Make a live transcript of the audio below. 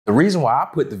The reason why I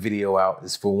put the video out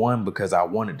is, for one, because I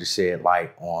wanted to shed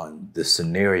light on the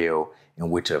scenario in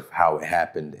which of how it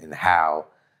happened and how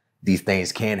these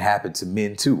things can happen to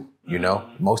men too. You know,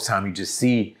 most time you just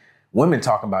see women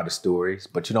talking about the stories,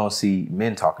 but you don't see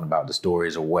men talking about the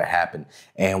stories or what happened.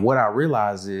 And what I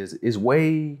realized is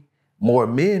way more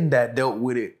men that dealt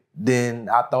with it than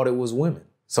I thought it was women.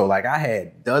 So like I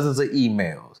had dozens of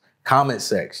emails, comment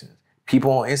sections,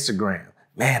 people on Instagram.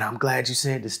 Man, I'm glad you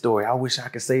said this story. I wish I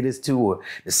could say this too. Or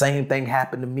the same thing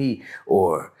happened to me.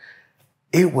 Or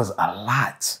it was a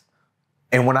lot.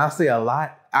 And when I say a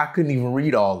lot, I couldn't even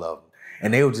read all of them.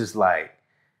 And they were just like,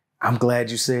 I'm glad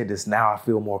you said this. Now I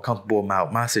feel more comfortable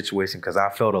about my situation because I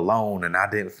felt alone and I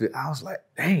didn't feel, I was like,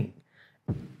 dang.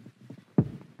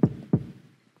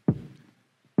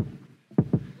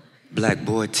 Black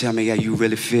boy, tell me how you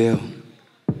really feel.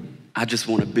 I just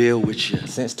want to build with you.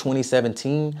 Since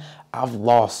 2017, I've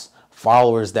lost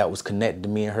followers that was connected to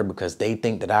me and her because they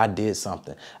think that I did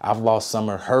something. I've lost some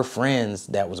of her friends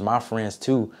that was my friends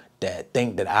too that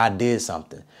think that I did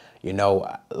something. You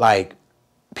know, like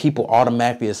people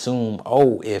automatically assume,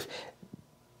 oh, if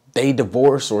they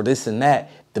divorce or this and that,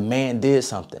 the man did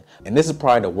something. And this is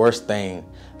probably the worst thing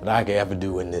that I could ever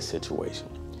do in this situation.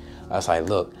 I was like,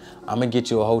 look, I'm gonna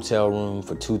get you a hotel room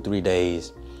for 2-3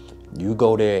 days. You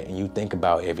go there and you think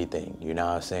about everything, you know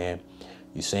what I'm saying?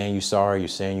 You saying you sorry, you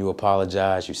saying you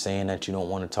apologize, you saying that you don't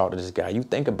want to talk to this guy. You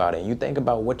think about it and you think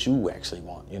about what you actually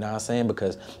want, you know what I'm saying?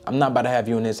 Because I'm not about to have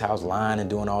you in this house lying and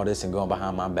doing all this and going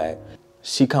behind my back.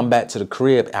 She come back to the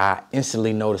crib, I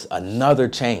instantly noticed another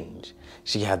change.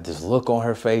 She had this look on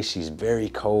her face, she's very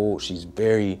cold, she's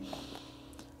very,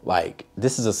 like,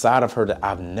 this is a side of her that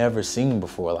I've never seen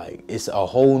before. Like, it's a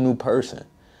whole new person.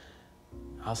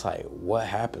 I was like, what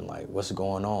happened? Like, what's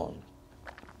going on?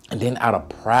 And then out of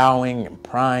prowling and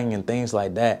prying and things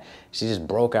like that, she just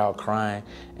broke out crying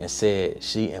and said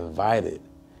she invited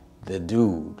the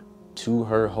dude to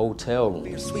her hotel room.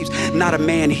 Not a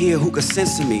man here who could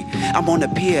censor me. I'm on the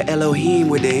pier, Elohim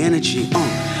with the energy.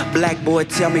 Black boy,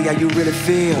 tell me how you really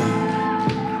feel.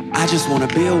 I just want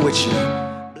to build with you.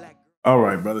 All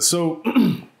right, brother. So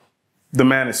the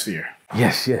Manosphere.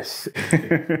 Yes, yes.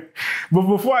 But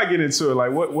before I get into it,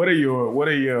 like, what are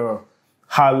your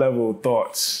high level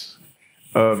thoughts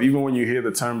of, even when you hear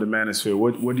the term the Manosphere?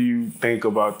 What do you think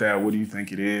about that? What do you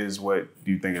think it is? What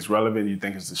do you think is relevant? Do you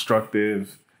think it's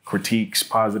destructive? Critiques,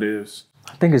 positives?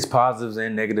 I think it's positives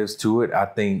and negatives to it. I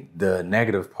think the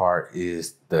negative part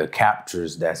is the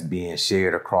captures that's being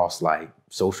shared across like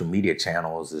social media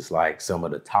channels is like some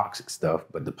of the toxic stuff,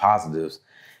 but the positives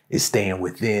is staying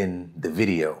within the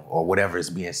video or whatever is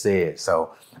being said.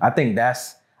 So I think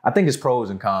it's pros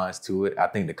and cons to it. I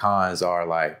think the cons are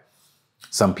like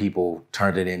some people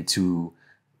turned it into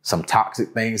some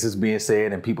toxic things that's being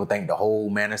said, and people think the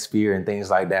whole Manosphere and things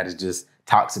like that is just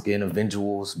toxic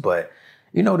individuals. But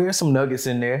you know, there's some nuggets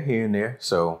in there here and there.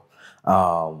 So,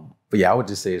 but yeah, I would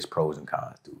just say it's pros and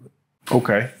cons to it.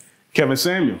 Okay. Kevin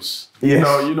Samuels.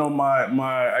 Yes. You know,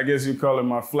 my I guess you call it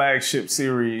my flagship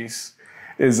series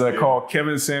is called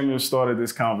Kevin Samuels Started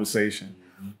This Conversation.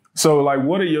 So like,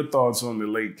 what are your thoughts on the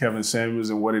late Kevin Samuels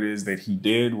and what it is that he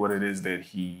did, what it is that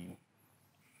he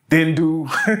didn't do?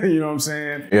 You know what I'm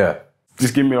saying? Yeah.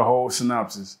 Just give me a whole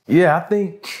synopsis. Yeah, I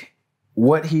think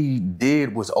what he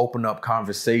did was open up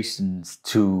conversations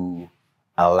to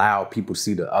allow people to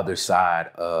see the other side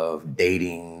of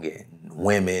dating and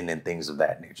women and things of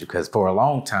that nature. Because for a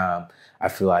long time, I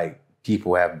feel like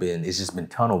people it's just been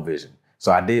tunnel vision.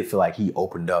 So I did feel like he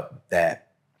opened up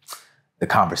the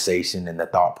conversation and the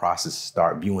thought process to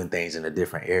start viewing things in a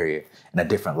different area, in a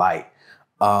different light.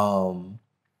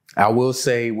 I will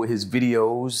say with his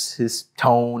videos, his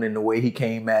tone and the way he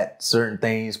came at certain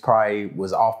things probably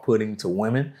was off-putting to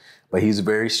women, but he's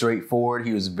very straightforward.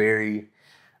 He was very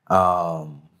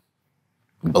blunt,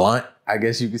 I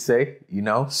guess you could say, you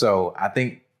know? So I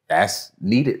think that's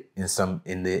needed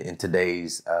in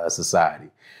today's society.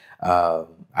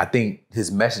 I think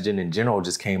his messaging in general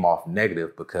just came off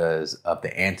negative because of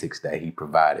the antics that he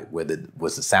provided, whether it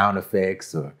was the sound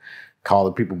effects or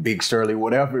calling people Big Shirley,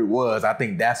 whatever it was. I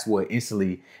think that's what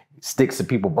instantly sticks to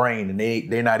people's brain, and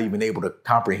they're not even able to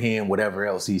comprehend whatever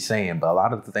else he's saying. But a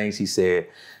lot of the things he said,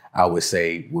 I would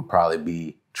say would probably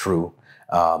be true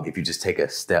if you just take a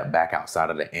step back outside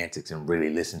of the antics and really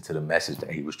listen to the message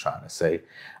that he was trying to say.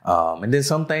 And then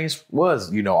some things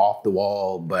was, you know, off the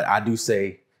wall, but I do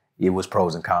say it was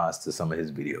pros and cons to some of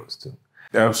his videos too.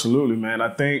 Absolutely, man. I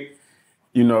think,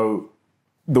 you know,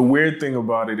 the weird thing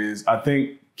about it is I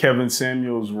think Kevin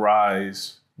Samuels'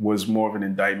 rise was more of an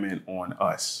indictment on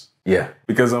us. Yeah.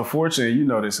 Because unfortunately, you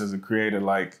know this as a creator,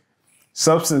 like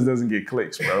substance doesn't get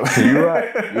clicks, bro. You're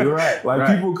right. You're right. Like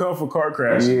right. people come for car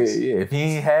crashes. Yeah. If he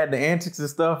ain't had the antics and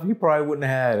stuff, he probably wouldn't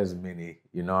have had as many.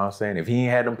 You know what I'm saying? If he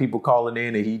ain't had them people calling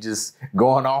in and he just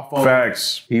going off on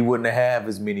Facts. he wouldn't have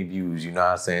as many views. You know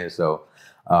what I'm saying? So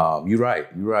you're right.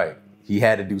 You're right. He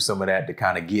had to do some of that to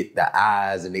kind of get the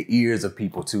eyes and the ears of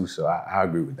people too. So I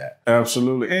agree with that.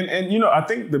 Absolutely. And you know, I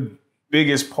think the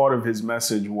biggest part of his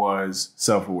message was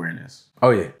self-awareness.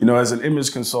 Oh yeah. You know, as an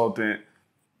image consultant,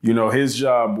 you know, his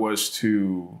job was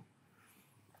to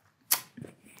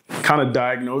kind of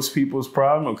diagnose people's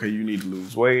problem. Okay, you need to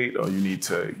lose weight, or you need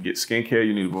to get skincare,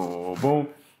 you need to boom, boom, boom, boom.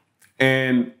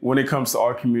 And when it comes to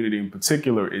our community in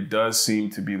particular, it does seem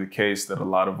to be the case that a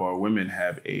lot of our women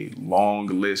have a long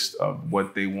list of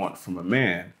what they want from a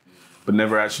man, but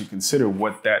never actually consider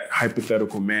what that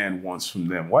hypothetical man wants from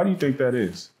them. Why do you think that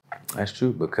is? That's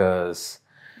true, because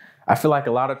I feel like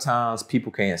a lot of times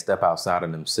people can't step outside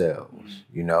of themselves.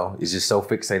 You know, it's just so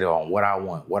fixated on what I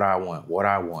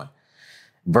want,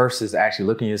 versus actually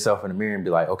looking yourself in the mirror and be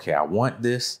like, okay, I want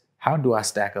this. How do I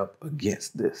stack up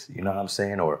against this? You know what I'm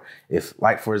saying? Or if,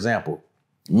 like, for example,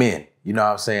 men, you know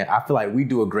what I'm saying? I feel like we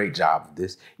do a great job of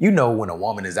this. You know, when a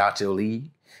woman is out your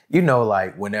league, you know,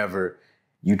 like whenever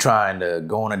you trying to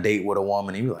go on a date with a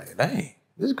woman and you're like, dang,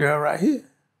 this girl right here,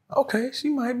 okay, she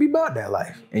might be about that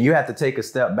life. And you have to take a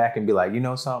step back and be like, you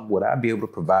know something, would I be able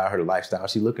to provide her the lifestyle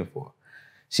she's looking for?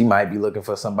 She might be looking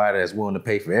for somebody that's willing to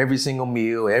pay for every single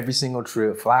meal, every single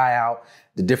trip, fly out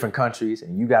to different countries,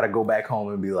 and you got to go back home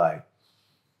and be like,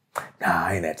 nah,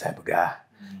 I ain't that type of guy.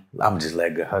 I'm just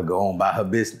letting her go on by her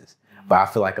business. But I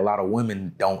feel like a lot of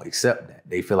women don't accept that.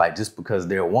 They feel like just because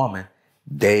they're a woman,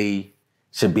 they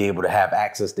should be able to have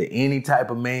access to any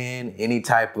type of man, any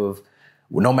type of,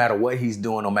 no matter what he's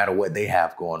doing, no matter what they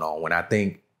have going on. When I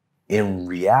think in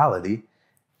reality,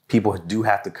 people do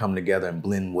have to come together and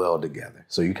blend well together.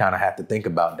 So you kind of have to think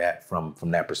about that from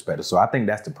that perspective. So I think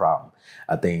that's the problem.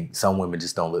 I think some women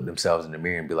just don't look themselves in the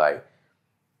mirror and be like,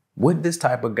 would this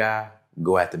type of guy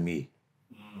go after me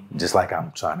just like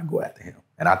I'm trying to go after him?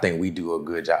 And I think we do a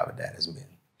good job of that as men.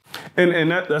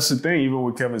 And that's the thing, even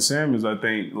with Kevin Samuels, I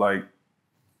think, like,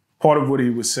 part of what he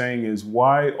was saying is,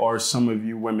 why are some of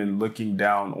you women looking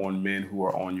down on men who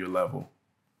are on your level?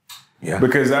 Yeah.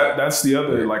 Because that's the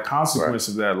other like consequence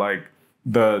of that. Like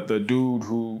the dude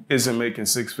who isn't making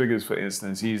six figures, for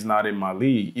instance, he's not in my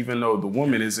league, even though the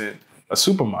woman isn't a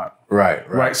supermodel.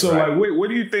 Right. So like, where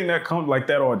do you think that comes, like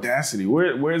that audacity?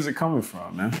 Where is it coming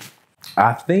from, man?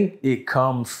 I think it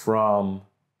comes from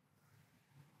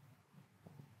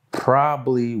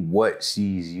probably what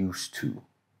she's used to.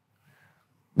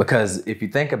 Because if you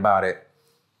think about it,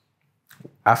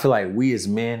 I feel like we as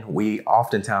men, we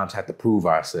oftentimes have to prove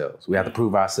ourselves. We have to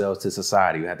prove ourselves to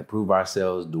society. We have to prove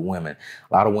ourselves to women.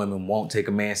 A lot of women won't take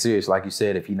a man serious. Like you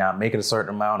said, if he's not making a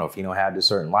certain amount, or if he don't have this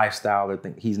certain lifestyle, or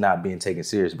think he's not being taken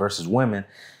serious. Versus women,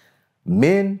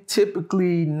 men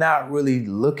typically not really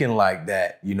looking like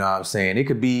that. You know what I'm saying? It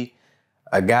could be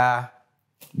a guy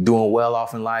doing well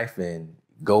off in life and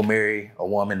go marry a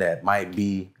woman that might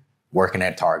be working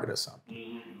at Target or something.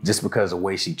 Just because of the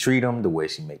way she treat him, the way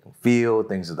she make him feel,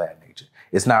 things of that nature.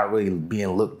 It's not really being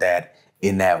looked at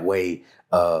in that way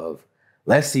of,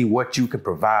 let's see what you can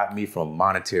provide me from a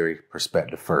monetary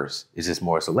perspective first. It's just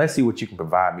more so, let's see what you can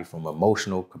provide me from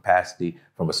emotional capacity,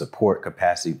 from a support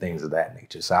capacity, things of that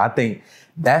nature. So I think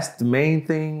that's the main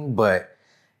thing. But,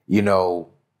 you know,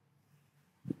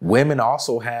 women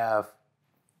also have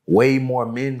way more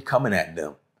men coming at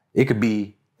them. It could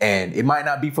be, and it might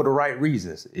not be for the right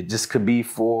reasons. It just could be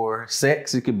for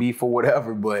sex. It could be for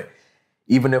whatever. But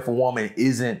even if a woman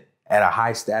isn't at a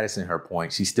high status in her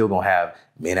point, she's still going to have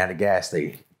men at the gas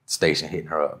station hitting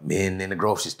her up, men in the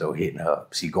grocery store hitting her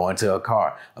up. She going to a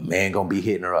car, a man going to be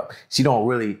hitting her up. She don't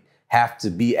really have to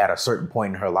be at a certain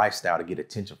point in her lifestyle to get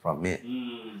attention from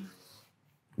men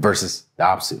versus the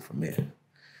opposite for men.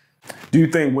 Do you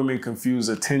think women confuse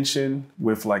attention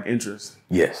with like interest?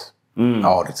 Yes.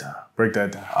 All the time. Break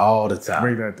that down. All the time.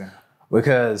 Break that down.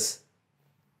 Because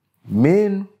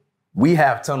men, we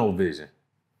have tunnel vision.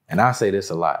 And I say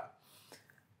this a lot.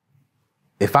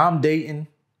 If I'm dating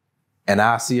and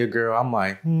I see a girl, I'm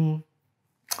like,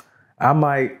 I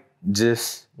might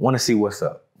just want to see what's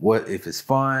up. What if it's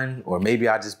fun? Or maybe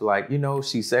I just be like, you know,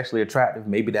 she's sexually attractive.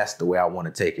 Maybe that's the way I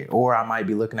want to take it. Or I might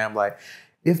be looking at them like,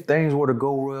 if things were to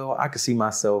go well, I could see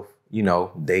myself, you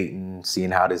know, dating,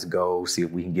 seeing how this goes, see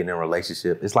if we can get in a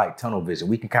relationship. It's like tunnel vision.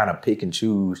 We can kind of pick and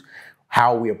choose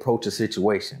how we approach a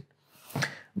situation.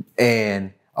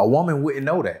 And a woman wouldn't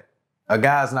know that. A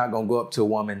guy's not going to go up to a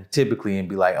woman typically and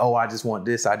be like, oh, I just want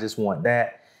this, I just want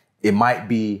that. It might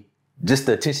be just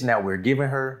the attention that we're giving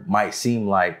her might seem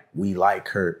like we like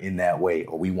her in that way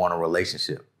or we want a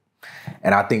relationship.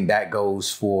 And I think that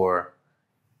goes for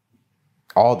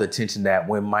all the attention that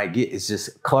women might get. It's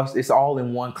just cluster. It's all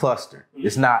in one cluster.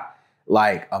 It's not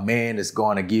like a man is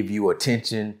going to give you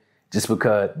attention just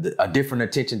because a different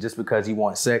attention just because he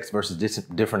wants sex versus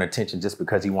different attention just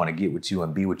because he want to get with you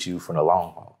and be with you for the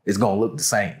long haul. It's going to look the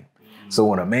same. So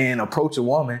when a man approach a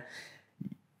woman,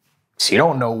 she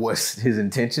don't know what's his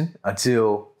intention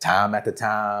until time after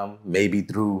time, maybe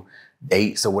through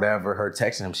dates or whatever, her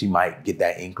texting him, she might get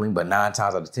that inkling. But 9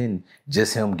 times out of 10,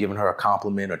 just him giving her a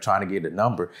compliment or trying to get a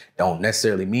number don't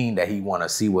necessarily mean that he want to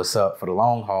see what's up for the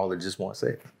long haul or just want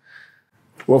sex.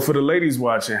 Well, for the ladies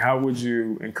watching, how would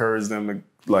you encourage them to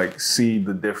like see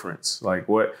the difference? Like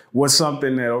what's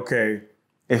something that, okay,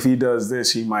 if he does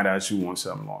this, he might actually want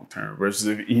something long term versus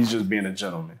if he's just being a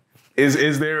gentleman?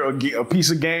 Is there a piece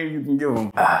of game you can give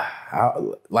him?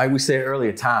 Like we said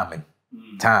earlier, time.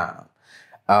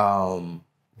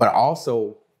 But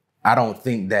also, I don't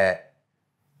think that,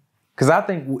 because I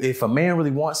think if a man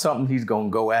really wants something, he's going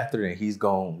to go after it and he's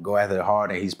going to go after it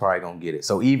hard and he's probably going to get it.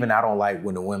 So even I don't like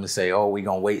when the women say, oh, we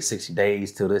going to wait 60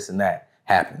 days till this and that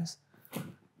happens.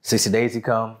 60 days he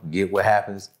come, get what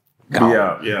happens. Gone.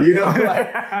 Yeah. You know,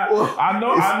 like, well, I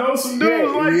know some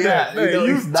dudes like that. Man,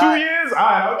 you 2 years,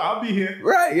 I'll be here.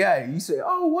 Right, yeah. You say,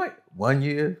 oh, what? 1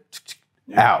 year,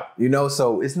 out. You know,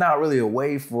 so it's not really a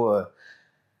way for,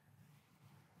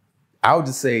 I would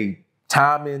just say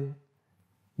timing,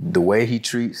 the way he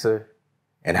treats her,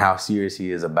 and how serious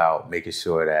he is about making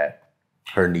sure that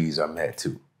her needs are met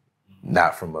too.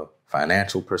 Not from a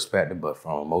financial perspective, but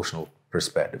from an emotional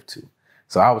perspective too.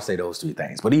 So I would say those 3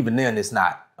 things. But even then, it's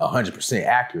not 100%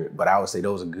 accurate, but I would say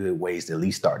those are good ways to at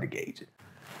least start to gauge it.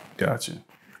 Gotcha.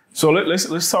 So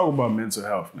let's talk about mental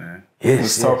health, man. Yes,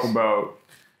 let's talk about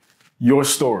your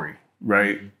story,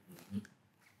 right?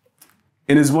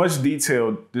 In as much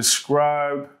detail,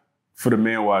 describe for the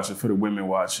men watching, for the women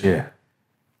watching,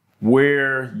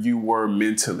 where you were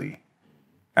mentally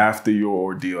after your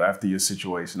ordeal, after your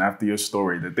situation, after your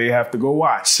story that they have to go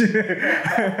watch.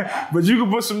 But you can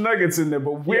put some nuggets in there.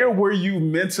 But where were you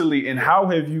mentally and how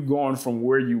have you gone from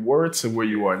where you were to where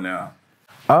you are now?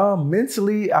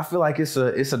 Mentally, I feel like it's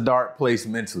a dark place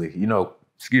mentally. You know,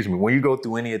 when you go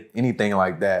through anything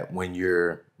like that, when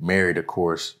you're married, of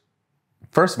course,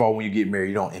 first of all, when you get married,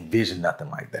 you don't envision nothing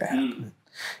like that happening.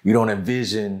 You don't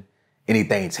envision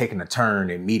anything taking a turn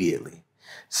immediately.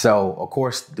 So, of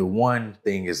course, the one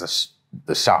thing is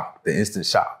the shock, the instant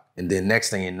shock. And then next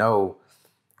thing you know,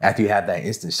 after you have that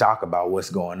instant shock about what's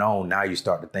going on, now you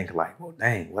start to think like, well,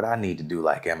 dang, what I need to do?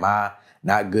 Like, am I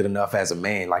not good enough as a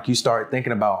man? Like you start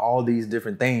thinking about all these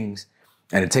different things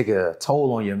and it take a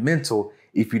toll on your mental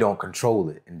if you don't control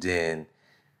it. And then,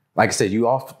 like I said, you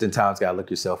oftentimes got to look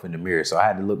yourself in the mirror. So I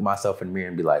had to look myself in the mirror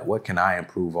and be like, what can I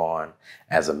improve on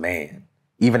as a man?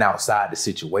 Even outside the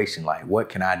situation, like what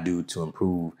can I do to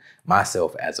improve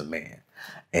myself as a man?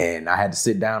 And I had to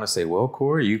sit down and say, well,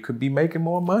 Corey, you could be making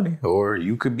more money or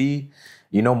you could be,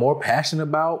 more passionate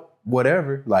about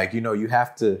whatever. Like, you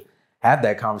have to have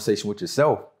that conversation with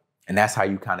yourself. And that's how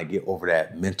you kind of get over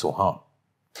that mental hump.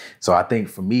 So I think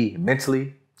for me,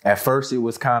 mentally, at first it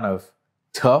was kind of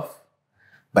tough.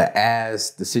 But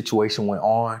as the situation went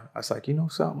on, I was like, you know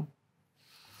something?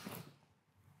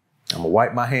 I'm going to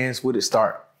wipe my hands with it,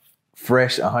 start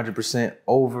fresh 100%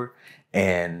 over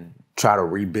and try to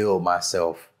rebuild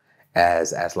myself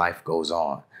as life goes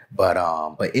on. But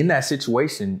in that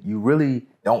situation, you really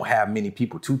don't have many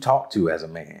people to talk to as a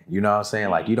man. You know what I'm saying?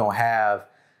 Like you don't have,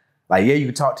 you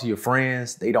can talk to your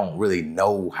friends. They don't really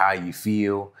know how you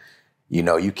feel.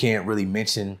 You can't really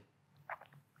mention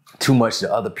too much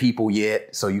to other people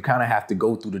yet. So you kind of have to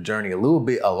go through the journey a little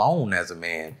bit alone as a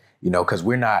man, because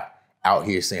we're not out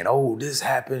here saying, oh, this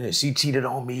happened and she cheated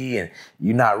on me. And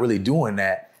you're not really doing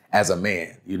that as a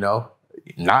man,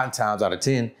 9 times out of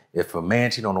 10, if a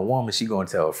man cheat on a woman, she going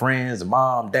to tell her friends,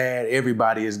 mom, dad,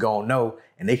 everybody is going to know,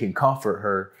 and they can comfort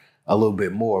her a little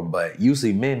bit more. But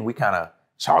usually men, we kind of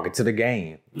chalk it to the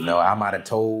game. I might have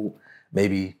told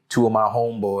maybe 2 of my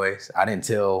homeboys. I didn't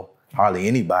tell hardly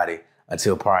anybody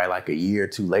until probably like a year or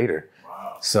 2 later.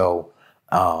 Wow. So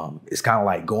it's kind of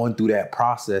like going through that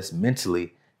process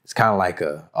mentally. It's kind of like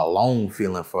a alone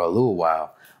feeling for a little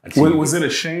while. Was it a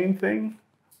shame thing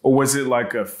or was it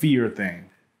like a fear thing?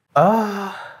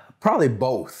 Probably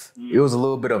both. It was a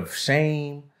little bit of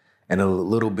shame and a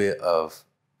little bit of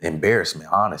embarrassment,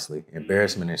 honestly.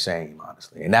 Embarrassment and shame,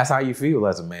 honestly. And that's how you feel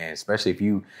as a man, especially if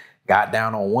you got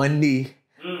down on one knee,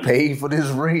 paid for this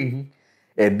ring,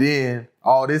 and then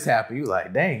all this happened. You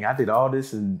like, dang, I did all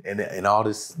this and all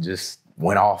this just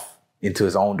went off into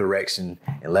his own direction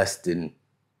in less than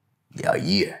a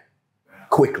year,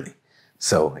 quickly.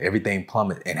 So everything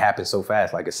plummeted and happened so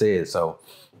fast, like I said. So,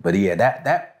 but yeah,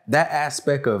 that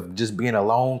aspect of just being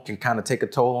alone can kind of take a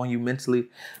toll on you mentally.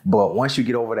 But once you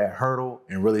get over that hurdle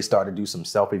and really start to do some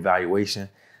self-evaluation,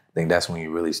 I think that's when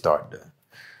you really start to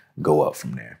go up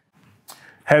from there.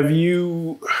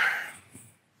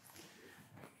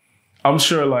 I'm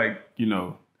sure, like, you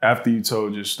know, after you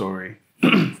told your story,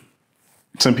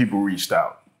 some people reached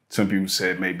out. Some people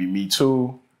said maybe me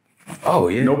too. Oh,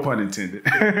 yeah. No pun intended.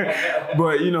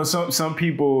 But, you know, some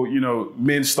people, you know,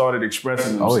 men started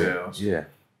expressing themselves. Oh, yeah.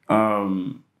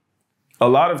 A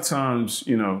lot of times,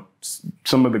 you know,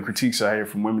 some of the critiques I hear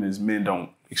from women is men don't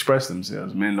express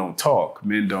themselves. Men don't talk.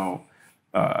 Men don't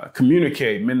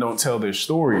communicate. Men don't tell their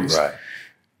stories. Right.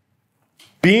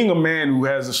 Being a man who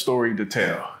has a story to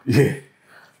tell. Yeah.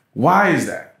 Why is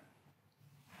that?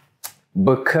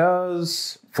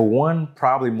 Because, for one,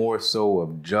 probably more so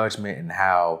of judgment and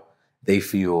how they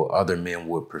feel other men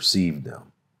would perceive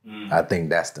them. I think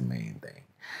that's the main thing.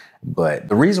 But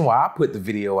the reason why I put the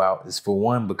video out is, for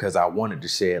one, because I wanted to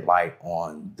shed light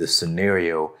on the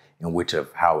scenario in which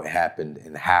of how it happened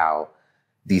and how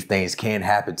these things can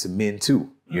happen to men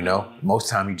too. You know, most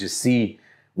time you just see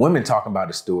women talking about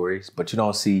the stories, but you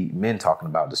don't see men talking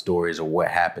about the stories or what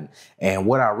happened. And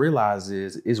what I realized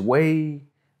is way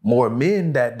more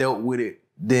men that dealt with it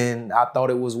than I thought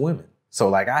it was women. So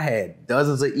like I had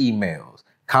dozens of emails,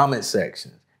 comment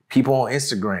sections, people on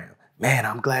Instagram. Man,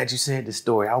 I'm glad you said this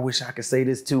story. I wish I could say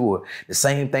this too. Or the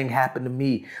same thing happened to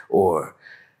me. Or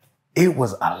it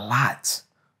was a lot.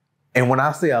 And when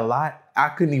I say a lot, I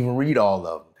couldn't even read all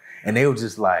of them. And they were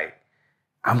just like,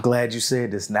 I'm glad you said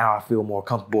this. Now I feel more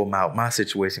comfortable about my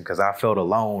situation because I felt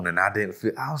alone and I didn't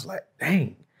feel, I was like,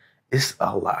 dang, it's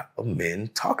a lot of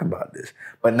men talking about this.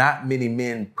 But not many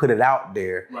men put it out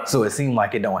there. Right. So it seemed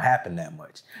like it don't happen that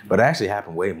much. But it actually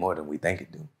happened way more than we think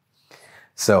it do.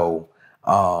 So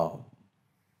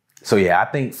yeah, I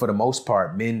think for the most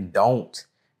part, men don't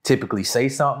typically say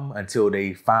something until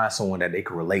they find someone that they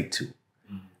can relate to.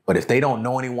 But if they don't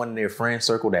know anyone in their friend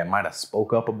circle that might have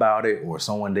spoke up about it, or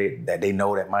someone that they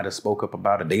know that might have spoke up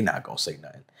about it, they not gonna say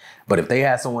nothing. But if they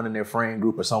had someone in their friend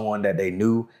group or someone that they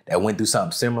knew that went through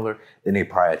something similar, then they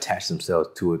probably attach themselves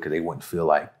to it because they wouldn't feel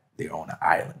like they're on an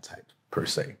island type per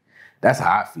se. That's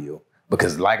how I feel.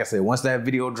 Because like I said, once that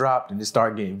video dropped and it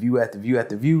started getting view after view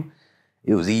after view,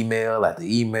 it was email after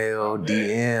email,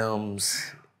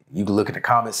 DMs. You can look at the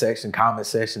comment section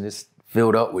is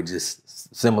filled up with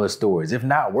just similar stories, if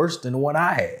not worse than the one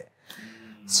I had.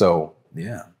 So,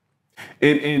 yeah.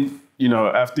 And you know,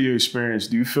 after your experience,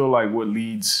 do you feel like what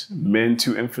leads men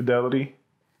to infidelity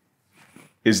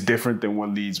is different than what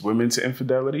leads women to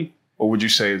infidelity? Or would you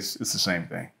say it's the same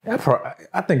thing?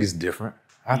 I think it's different.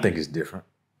 I think it's different.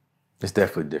 It's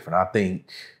definitely different. I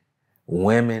think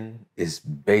women is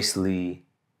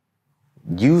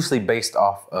usually based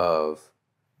off of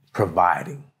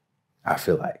providing, I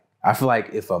feel like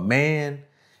if a man,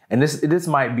 and this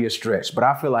might be a stretch, but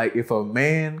I feel like if a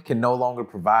man can no longer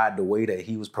provide the way that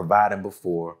he was providing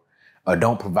before, or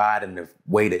don't provide in the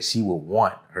way that she would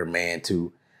want her man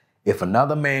to, if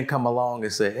another man come along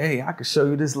and say, hey, I can show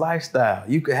you this lifestyle,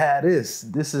 you could have this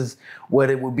is what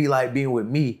it would be like being with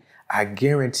me, I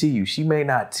guarantee you, she may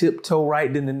not tiptoe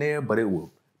right then and there, but it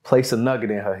will place a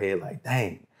nugget in her head like,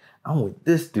 dang, I'm with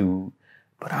this dude,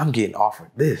 but I'm getting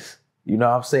offered this. You know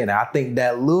what I'm saying? I think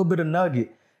that little bit of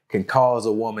nugget can cause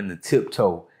a woman to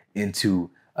tiptoe into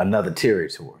another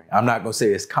territory. I'm not going to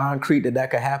say it's concrete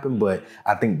that could happen, but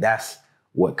I think that's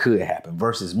what could happen.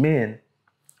 Versus men,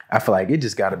 I feel like it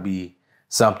just got to be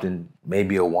something,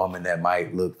 maybe a woman that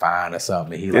might look fine or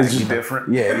something. It's just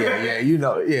different. Yeah. You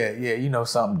know,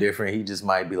 something different. He just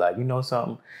might be like, you know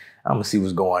something? I'm going to see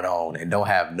what's going on, and don't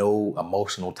have no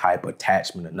emotional type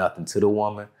attachment or nothing to the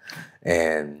woman.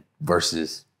 And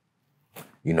versus,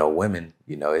 you know, women,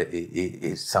 you know,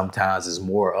 it sometimes is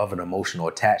more of an emotional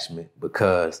attachment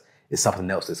because it's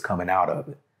something else that's coming out of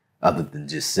it other than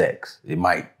just sex. It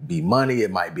might be money.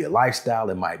 It might be a lifestyle.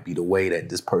 It might be the way that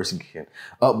this person can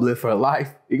uplift her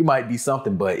life. It might be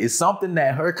something, but it's something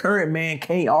that her current man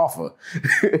can't offer.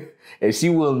 And she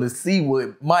willing to see what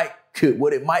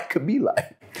it could be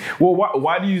like. Well,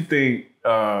 why do you think,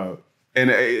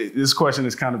 this question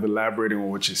is kind of elaborating on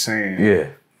what you're saying. Yeah.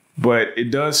 But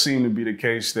it does seem to be the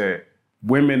case that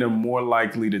women are more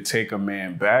likely to take a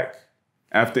man back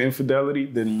after infidelity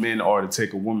than men are to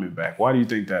take a woman back. Why do you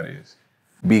think that is?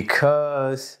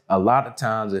 Because a lot of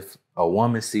times if a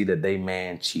woman see that they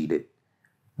man cheated,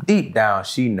 deep down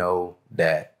she know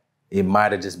that it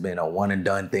might have just been a one and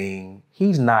done thing.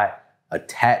 He's not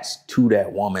attached to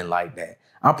that woman like that.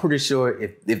 I'm pretty sure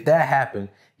if that happened,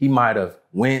 he might have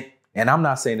went, and I'm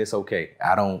not saying it's okay.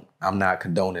 I'm not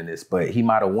condoning this, but he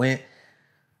might have went,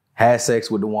 had sex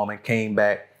with the woman, came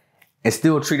back, and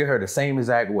still treated her the same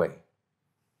exact way.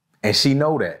 And she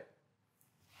know that.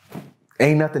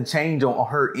 Ain't nothing changed on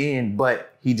her end,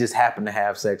 but he just happened to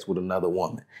have sex with another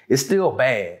woman. It's still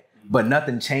bad, but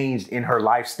nothing changed in her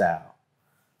lifestyle.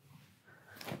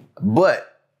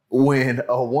 But when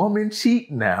a woman cheats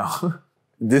now,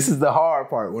 this is the hard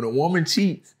part. When a woman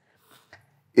cheats,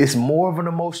 it's more of an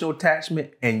emotional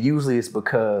attachment, and usually it's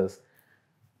because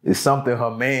it's something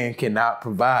her man cannot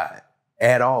provide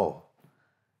at all.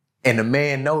 And the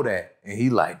man know that, and he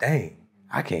like, dang,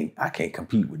 I can't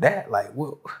compete with that. Like,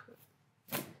 well,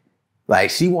 like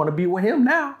she want to be with him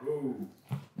now. Ooh.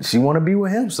 She want to be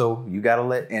with him, so you gotta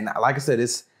let. And like I said,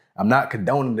 I'm not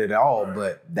condoning it at all, right.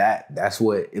 But that's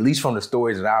what, at least from the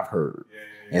stories that I've heard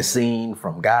and seen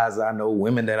from guys I know,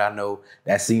 women that I know,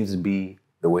 that seems to be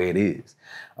the way it is.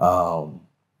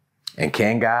 And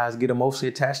can guys get emotionally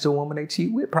attached to a woman they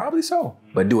cheat with? Probably so.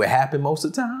 But do it happen most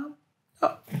of the time?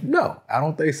 No, I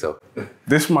don't think so.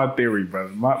 This is my theory, brother.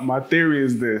 My theory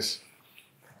is this.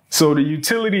 So the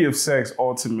utility of sex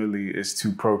ultimately is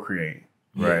to procreate,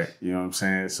 right? Yes. You know what I'm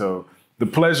saying? So the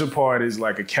pleasure part is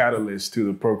like a catalyst to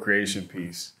the procreation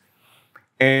piece.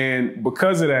 And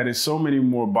because of that, there's so many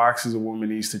more boxes a woman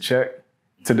needs to check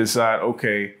to decide,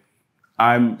 okay,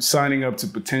 I'm signing up to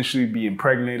potentially be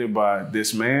impregnated by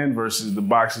this man versus the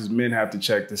boxes men have to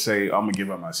check to say, I'm gonna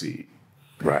give up my seed.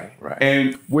 Right.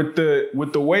 And with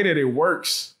the way that it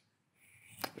works,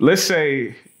 let's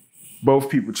say both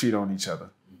people cheat on each other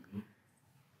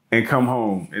and come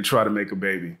home and try to make a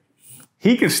baby.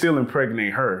 He can still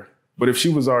impregnate her, but if she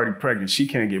was already pregnant, she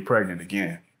can't get pregnant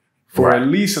again for at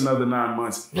least another 9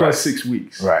 months plus 6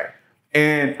 weeks. Right.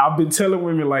 And I've been telling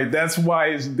women, like, that's why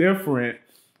it's different,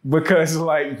 because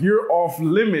like you're off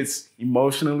limits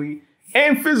emotionally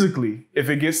and physically if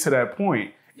it gets to that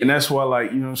point. And that's why,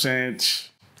 like, you know what I'm saying?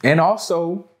 And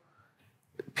also,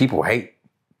 people hate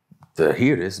to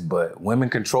hear this, but women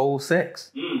control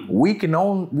sex. We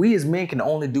as men can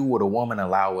only do what a woman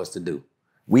allow us to do.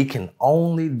 We can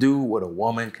only do what a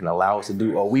woman can allow us to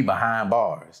do, or we behind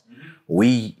bars.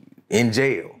 We in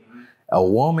jail. A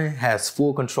woman has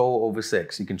full control over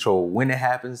sex. She control when it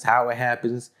happens, how it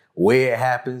happens, where it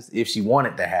happens, if she want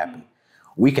it to happen.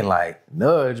 We can like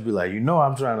nudge, be like,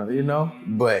 I'm trying to,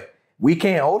 but we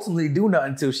can't ultimately do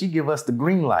nothing until she give us the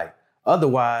green light.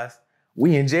 Otherwise,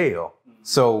 we in jail.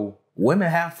 So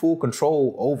women have full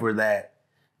control over that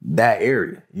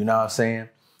area. You know what I'm saying?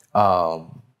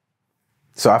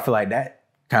 So I feel like that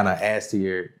kind of adds to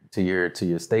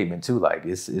your statement too. Like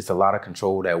it's a lot of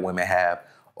control that women have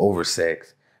over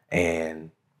sex,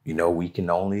 and we can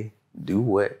only do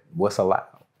what's allowed.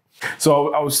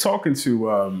 So I was talking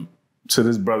to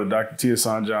this brother, Dr. T.S.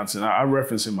 Johnson. I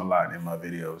reference him a lot in my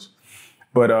videos.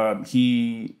 But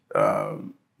he's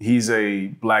a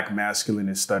Black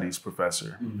masculinist studies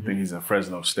professor. I think he's at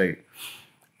Fresno State.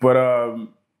 But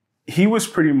he was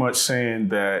pretty much saying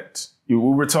that we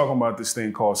were talking about this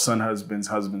thing called son husbands,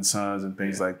 husband sons, and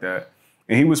things like that.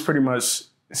 And he was pretty much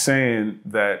saying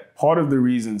that part of the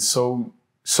reason so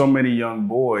many young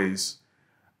boys,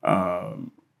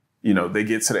 they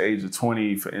get to the age of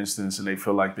 20, for instance, and they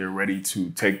feel like they're ready to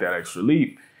take that extra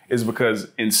leap, is because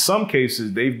in some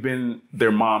cases they've been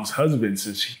their mom's husband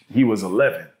since he was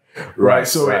 11. Right.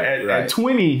 So at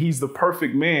 20, he's the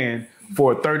perfect man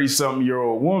for a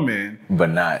 30-something-year-old woman,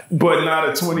 but not a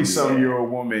 20-something-year-old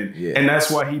woman. Yeah. And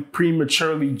that's why he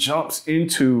prematurely jumps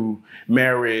into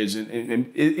marriage.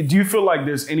 And do you feel like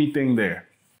there's anything there?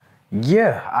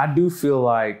 Yeah, I do feel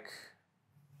like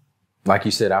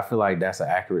you said, I feel like that's an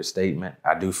accurate statement.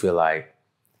 I do feel like,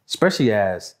 especially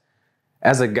as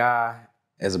a guy,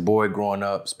 as a boy growing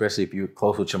up, especially if you're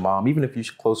close with your mom, even if you're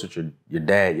close with your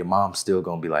dad, your mom's still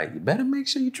gonna be like, you better make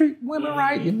sure you treat women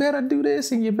right. You better do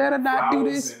this and you better not do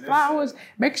this. Flowers.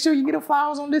 Make sure you get the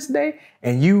flowers on this day.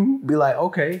 And you be like,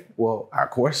 okay, well,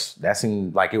 of course, that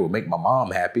seems like it would make my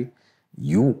mom happy.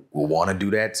 You will want to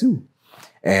do that too.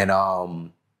 And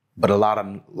but a lot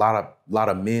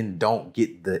of men don't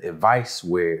get the advice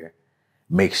where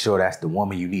make sure that's the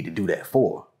woman you need to do that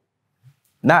for.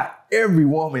 Not every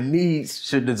woman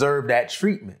should deserve that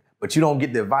treatment, but you don't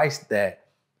get the advice that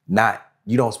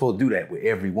you don't supposed to do that with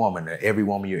every woman or every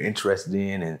woman you're interested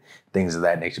in and things of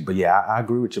that nature. But yeah, I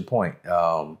agree with your point.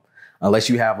 Unless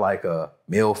you have like a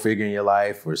male figure in your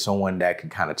life or someone that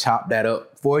can kind of chop that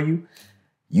up for you,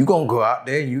 you gonna go out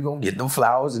there and you gonna get them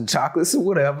flowers and chocolates or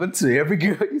whatever to every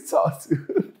girl you talk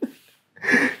to.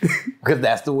 Because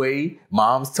that's the way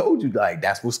moms told you, like,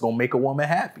 that's what's gonna make a woman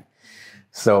happy.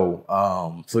 So,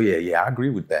 yeah, I agree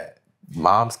with that.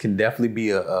 Moms can definitely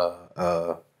be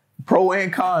a pro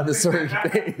and con to certain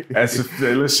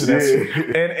things.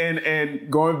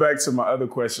 And going back to my other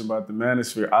question about the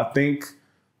manosphere, I think,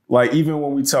 like, even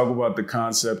when we talk about the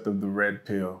concept of the red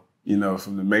pill, you know,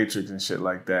 from the Matrix and shit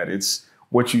like that, it's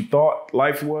what you thought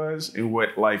life was and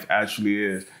what life actually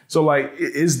is. So, like,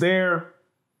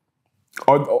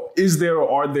 are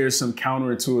there some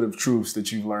counterintuitive truths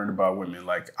that you've learned about women?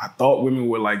 Like, I thought women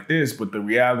were like this, but the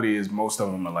reality is most of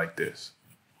them are like this.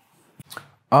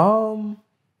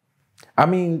 I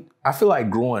mean, I feel like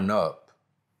growing up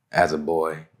as a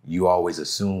boy, you always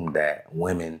assume that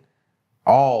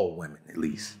all women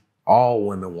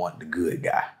want the good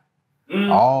guy.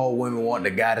 All women want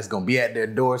the guy that's gonna be at their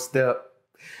doorstep.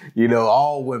 You know,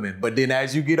 all women. But then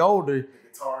as you get older,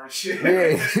 Guitar and shit.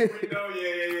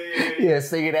 Yeah,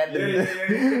 singing at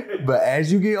the. But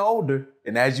as you get older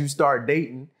and as you start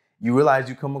dating, you realize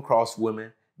you come across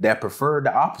women that prefer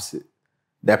the opposite,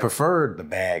 that prefer the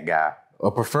bad guy,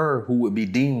 or prefer who would be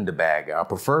deemed the bad guy, or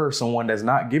prefer someone that's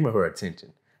not giving her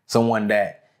attention, someone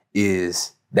that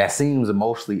seems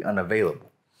emotionally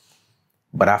unavailable.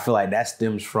 But I feel like that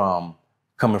stems from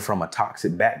coming from a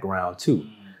toxic background too.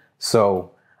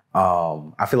 So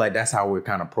I feel like that's how we're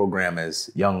kind of programmed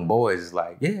as young boys. It's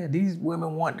like, yeah, these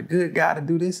women want the good guy to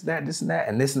do this, that, this, and that.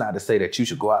 And this is not to say that you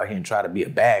should go out here and try to be a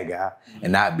bad guy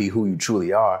and not be who you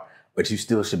truly are, but you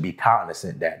still should be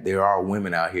cognizant that there are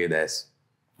women out here that's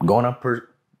gonna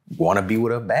want to be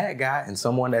with a bad guy and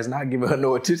someone that's not giving her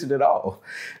no attention at all.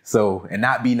 So, and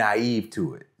not be naive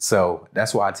to it. So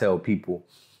that's why I tell people,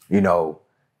 you know,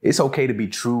 it's okay to be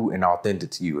true and authentic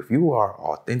to you. If you are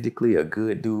authentically a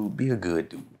good dude, be a good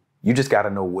dude. You just got to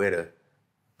know where to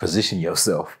position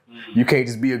yourself. You can't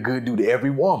just be a good dude to every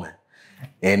woman.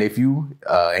 And if you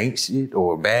ain't shit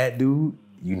or a bad dude,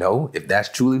 you know, if that's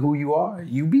truly who you are,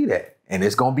 you be that. And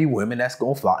it's going to be women that's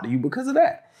going to flock to you because of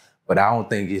that. But I don't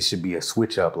think it should be a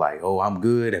switch up like, oh, I'm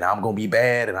good and I'm going to be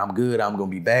bad, and I'm good, I'm going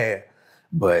to be bad.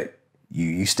 But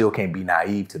you still can't be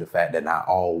naive to the fact that not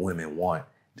all women want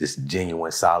this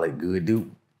genuine, solid, good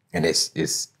dude. And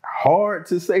it's hard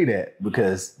to say that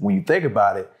because when you think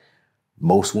about it,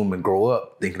 most women grow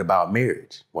up thinking about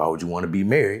marriage. Why would you want to be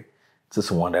married to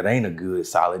someone that ain't a good,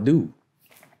 solid dude?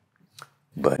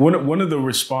 But one of the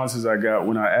responses I got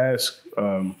when I asked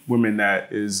women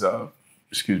that is,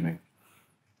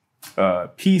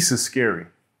 peace is scary.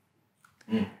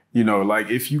 You know, like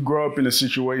if you grow up in a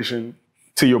situation,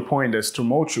 to your point, that's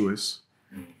tumultuous,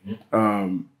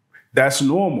 that's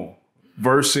normal.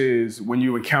 Versus when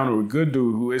you encounter a good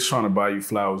dude who is trying to buy you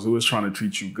flowers, who is trying to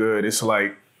treat you good, it's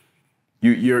like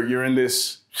you're in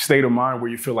this state of mind where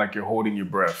you feel like you're holding your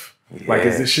breath. Yeah. Like,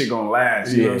 is this shit gonna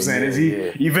last? You know what I'm saying? Is he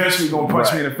eventually gonna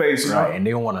punch me in the face? You know? And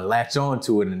they don't want to latch on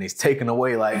to it, and it's taken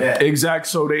away like that. Exactly.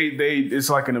 So they it's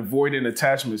like an avoidant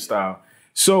attachment style.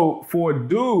 So for a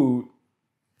dude,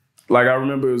 like I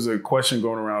remember there was a question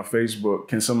going around Facebook: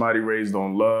 can somebody raised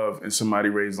on love and somebody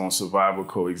raised on survival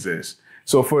coexist?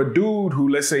 So for a dude who,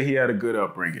 let's say he had a good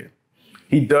upbringing,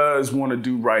 he does want to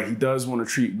do right, he does want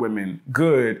to treat women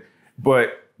good,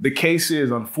 but the case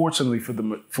is, unfortunately, for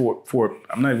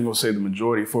I'm not even gonna say the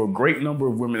majority, for a great number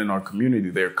of women in our community,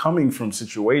 they're coming from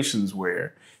situations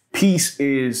where peace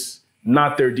is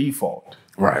not their default.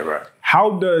 Right.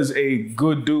 How does a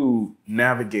good dude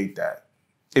navigate that?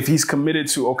 If he's committed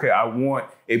to, okay, I want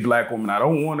a black woman, I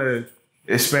don't want a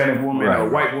Hispanic woman, a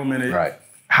white woman. Right.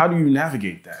 How do you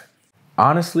navigate that?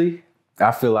 Honestly,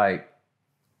 I feel like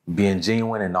being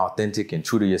genuine and authentic and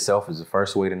true to yourself is the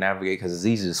first way to navigate, because it's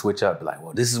easy to switch up. Like,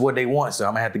 well, this is what they want, so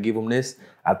I'm gonna have to give them this.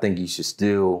 I think you should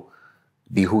still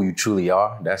be who you truly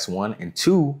are. That's one. And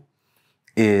two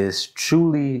is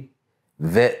truly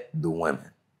vet the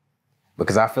women.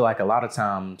 Because I feel like a lot of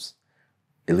times,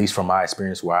 at least from my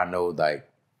experience where I know like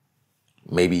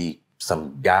maybe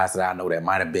some guys that I know that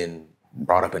might have been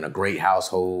brought up in a great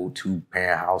household,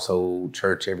 2-parent household,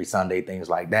 church every Sunday, things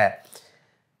like that,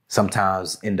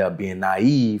 sometimes end up being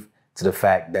naive to the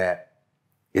fact that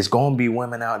it's going to be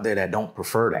women out there that don't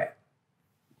prefer that.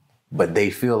 But they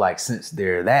feel like since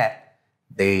they're that,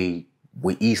 they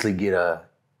would easily get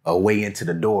a way into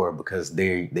the door because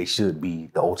they should be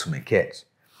the ultimate catch.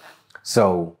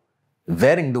 So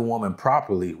vetting the woman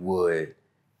properly would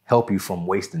help you from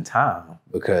wasting time,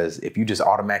 because if you just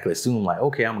automatically assume like,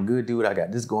 okay, I'm a good dude, I got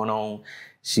this going on,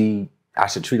 I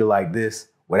should treat her like this,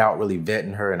 without really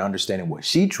vetting her and understanding what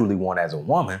she truly wants as a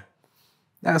woman,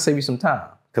 that'll save you some time.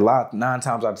 Because 9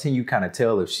 times out of 10, you kind of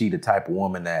tell if she the type of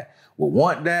woman that would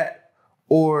want that,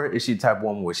 or is she the type of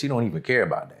woman where she don't even care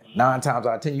about that. 9 times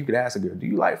out of 10, you could ask a girl, do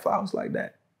you like flowers like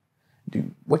that?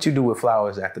 What you do with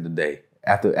flowers after the day?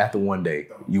 After one day,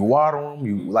 you water them,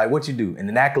 you like what you do, and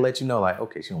then that can let you know, like,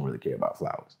 okay, she don't really care about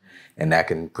flowers, and that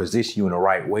can position you in the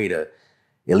right way to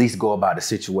at least go about the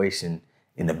situation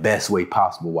in the best way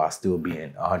possible while still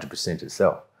being 100%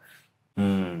 yourself.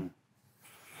 Do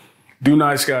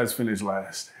nice guys finish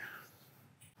last?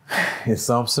 In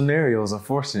some scenarios,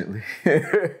 unfortunately,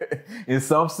 in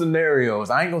some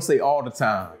scenarios, I ain't gonna say all the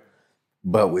time,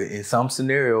 but in some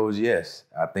scenarios, yes,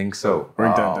 I think so.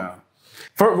 Break that down.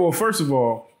 First of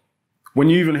all, when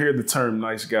you even hear the term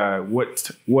nice guy,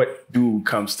 what dude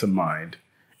comes to mind?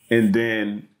 And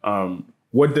then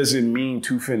what does it mean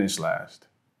to finish last?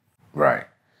 Right.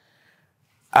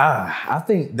 I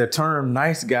think the term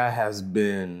nice guy has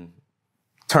been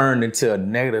turned into a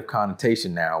negative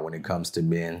connotation now when it comes to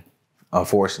men,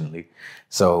 unfortunately.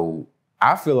 So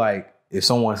I feel like if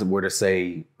someone were to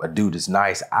say a dude is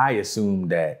nice, I assume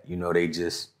that, they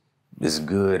just is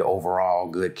good overall,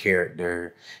 good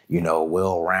character,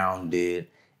 well-rounded,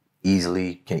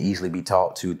 can easily be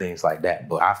talked to, things like that.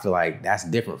 But I feel like that's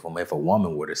different from if a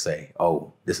woman were to say,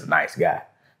 oh, this is a nice guy.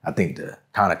 I think the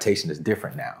connotation is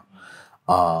different now.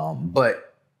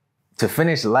 But to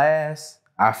finish last,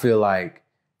 I feel like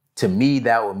to me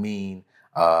that would mean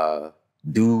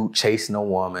dude chasing a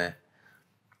woman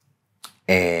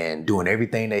and doing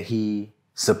everything that he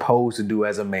supposed to do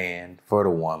as a man for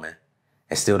the woman,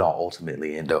 and still don't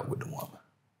ultimately end up with the woman.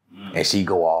 And she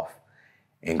go off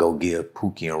and go give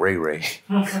Pookie and Ray Ray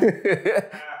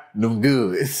them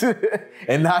goods.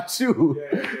 And not you.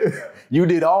 You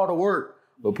did all the work,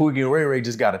 but Pookie and Ray Ray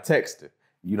just got a text her.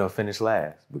 You done finished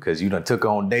last because you done took her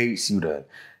on dates, you done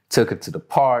took her to the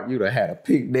park, you done had a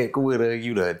picnic with her,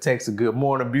 you done texted good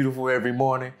morning, beautiful every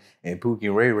morning, and Pookie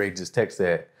and Ray Ray just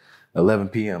texted at 11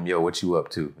 p.m., yo, what you up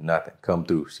to? Nothing. Come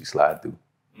through. She slide through.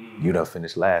 You done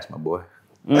finished last, my boy.